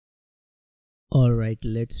Alright,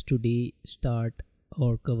 let's today start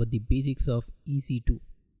or cover the basics of EC2.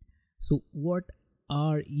 So what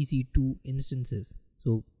are EC2 instances?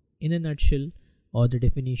 So in a nutshell, or the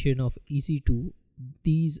definition of EC2,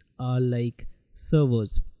 these are like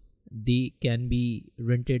servers. They can be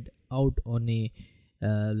rented out on a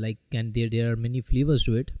there are many flavors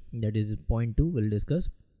to it. That is point 2 we'll discuss,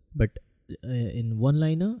 but in one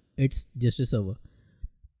liner it's just a server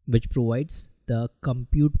which provides the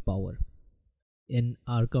compute power. In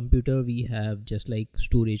our computer we have just like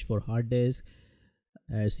storage for hard disk,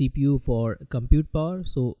 CPU for compute power.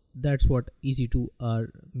 So that's what EC2 are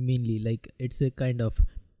mainly like. It's a kind of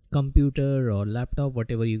computer or laptop,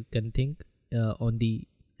 whatever you can think, on the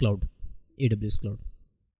cloud, AWS cloud.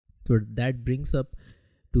 So that brings up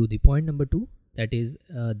to the point number 2, that is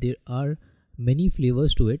there are many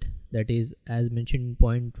flavors to it. That is, as mentioned in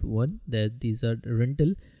point 1, that these are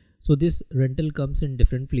rental. So this rental comes in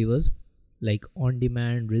different flavors like on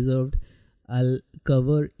demand, reserved. I'll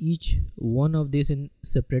cover each one of these in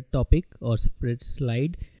separate topic or separate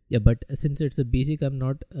slide. Yeah, but since it's a basic, I'm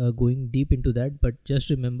not going deep into that. But just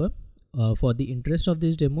remember, for the interest of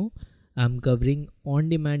this demo, I'm covering on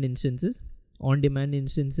demand instances. On demand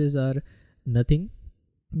instances are nothing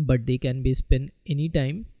but they can be spent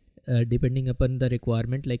anytime depending upon the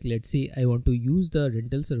requirement. Like let's say I want to use the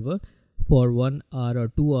rental server for 1 hour or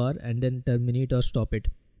 2 hours and then terminate or stop it.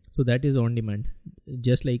 So that is on demand,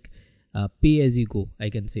 just like pay as you go, I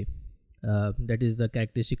can say. That is the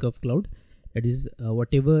characteristic of cloud. That is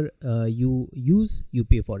whatever you use, you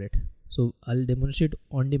pay for it. So I'll demonstrate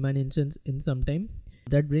on demand instance in some time.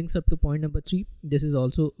 That brings up to point number 3. This is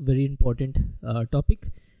also very important topic.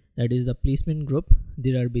 That is the placement group.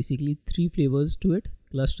 There are basically 3 flavors to it: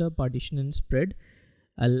 cluster, partition, and spread.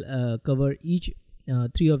 I'll cover each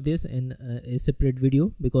 3 of this in a separate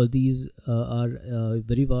video because these are a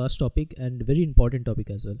very vast topic and very important topic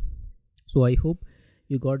as well. So I hope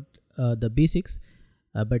you got the basics,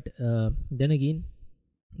 but then again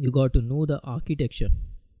you got to know the architecture,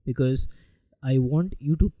 because I want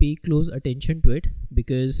you to pay close attention to it,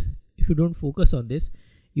 because if you don't focus on this,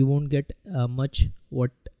 you won't get much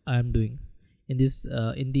what I am doing. In this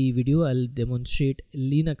in the video I'll demonstrate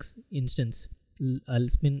Linux instance. I'll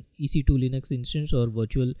spin EC2 Linux instance or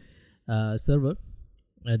virtual server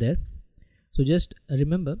there. So just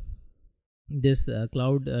remember, this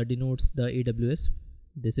cloud denotes the AWS.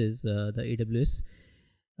 This is the AWS.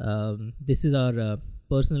 This is our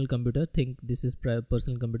personal computer. Think this is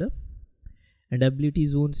personal computer. And ability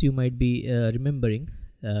zones you might be remembering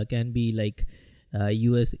can be like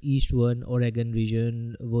US East 1, Oregon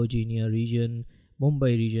region, Virginia region,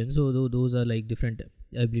 Mumbai region. So those are like different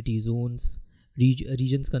ability zones.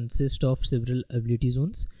 Regions consist of several ability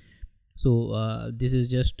zones. So this is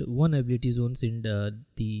just one ability zones in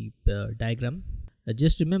the diagram.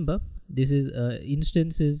 Just remember, this is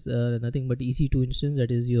instance is nothing but EC2 instance,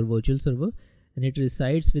 that is your virtual server, and it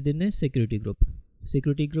resides within a security group.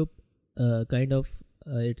 Security group kind of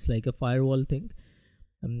it's like a firewall thing.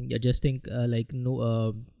 Just think like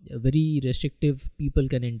very restrictive people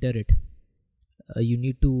can enter it. You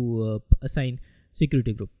need to assign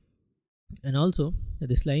security group. And also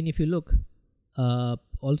this line, if you look,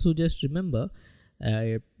 also just remember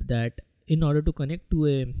that in order to connect to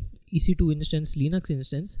a EC2 instance, Linux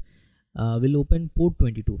instance, we'll open port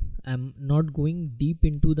 22. I'm not going deep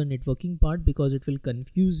into the networking part because it will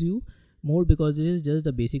confuse you more, because this is just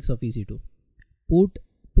the basics of EC2.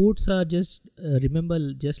 Ports are just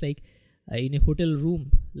remember, just like in a hotel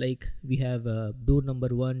room, like we have door number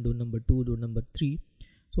 1, door number 2, door number 3.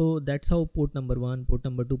 So that's how port number 1, port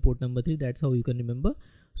number 2, port number 3, that's how you can remember.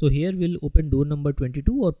 So here we'll open door number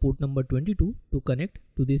 22 or port number 22 to connect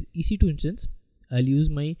to this EC2 instance. I'll use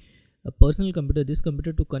my personal computer, this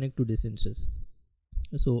computer, to connect to this instance.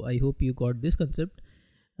 So I hope you got this concept.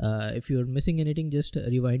 If you're missing anything, just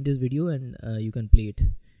rewind this video and you can play it.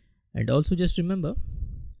 And also just remember,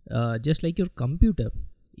 just like your computer,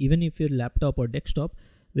 even if your laptop or desktop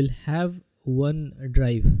will have one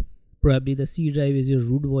drive. Probably the C drive is your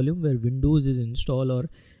root volume, where Windows is installed or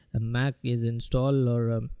a Mac is installed,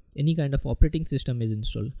 or any kind of operating system is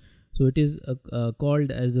installed. So it is called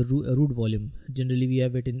as a root volume. Generally we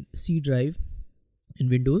have it in C drive in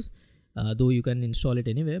Windows, though you can install it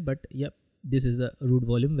anywhere, but yeah, this is the root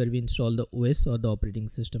volume where we install the OS or the operating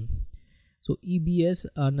system. So EBS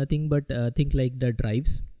are nothing but think like the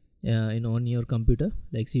drives on your computer,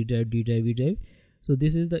 like C drive, D drive, E drive. So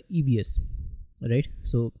this is the EBS, right?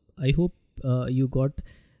 So I hope you got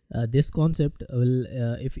this concept.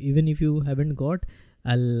 If you haven't got,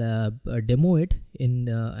 I'll demo it in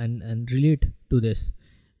and relate to this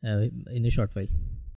in a short file.